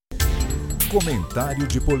Comentário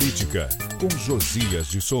de política, com Josias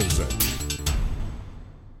de Souza.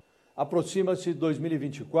 Aproxima-se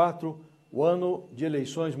 2024, o ano de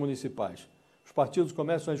eleições municipais. Os partidos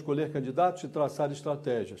começam a escolher candidatos e traçar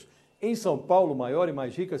estratégias. Em São Paulo, maior e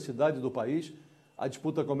mais rica cidade do país, a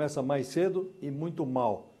disputa começa mais cedo e muito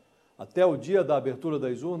mal. Até o dia da abertura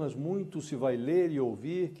das urnas, muito se vai ler e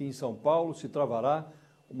ouvir que em São Paulo se travará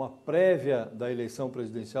uma prévia da eleição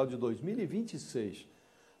presidencial de 2026.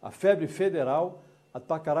 A febre federal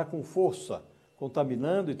atacará com força,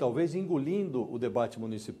 contaminando e talvez engolindo o debate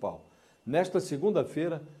municipal. Nesta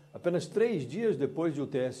segunda-feira, apenas 3 dias depois de o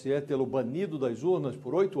TSE tê-lo banido das urnas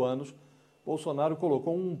por 8 anos, Bolsonaro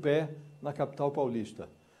colocou um pé na capital paulista.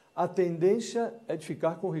 A tendência é de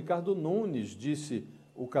ficar com Ricardo Nunes, disse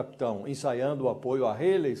o capitão, ensaiando o apoio à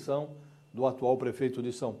reeleição do atual prefeito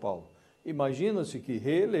de São Paulo. Imagina-se que,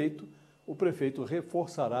 reeleito, o prefeito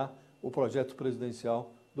reforçará o projeto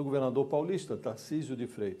presidencial do governador paulista, Tarcísio de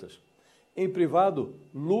Freitas. Em privado,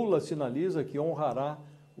 Lula sinaliza que honrará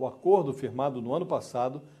o acordo firmado no ano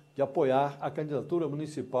passado de apoiar a candidatura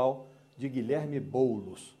municipal de Guilherme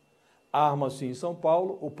Boulos. Arma-se em São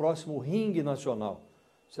Paulo o próximo ringue nacional.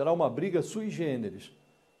 Será uma briga sui generis.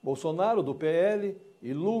 Bolsonaro, do PL,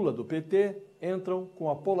 e Lula, do PT, entram com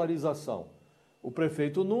a polarização. O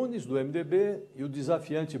prefeito Nunes, do MDB, e o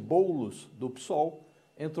desafiante Boulos, do PSOL,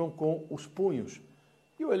 entram com os punhos.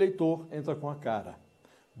 E o eleitor entra com a cara.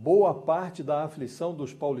 Boa parte da aflição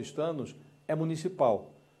dos paulistanos é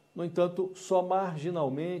municipal. No entanto, só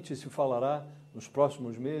marginalmente se falará, nos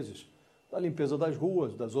próximos meses, da limpeza das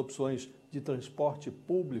ruas, das opções de transporte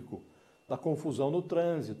público, da confusão no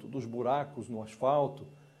trânsito, dos buracos no asfalto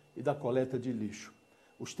e da coleta de lixo.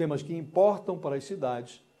 Os temas que importam para as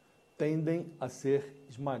cidades tendem a ser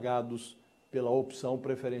esmagados pela opção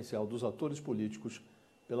preferencial dos atores políticos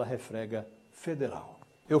pela refrega federal.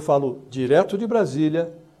 Eu falo direto de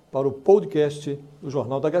Brasília para o podcast do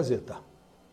Jornal da Gazeta.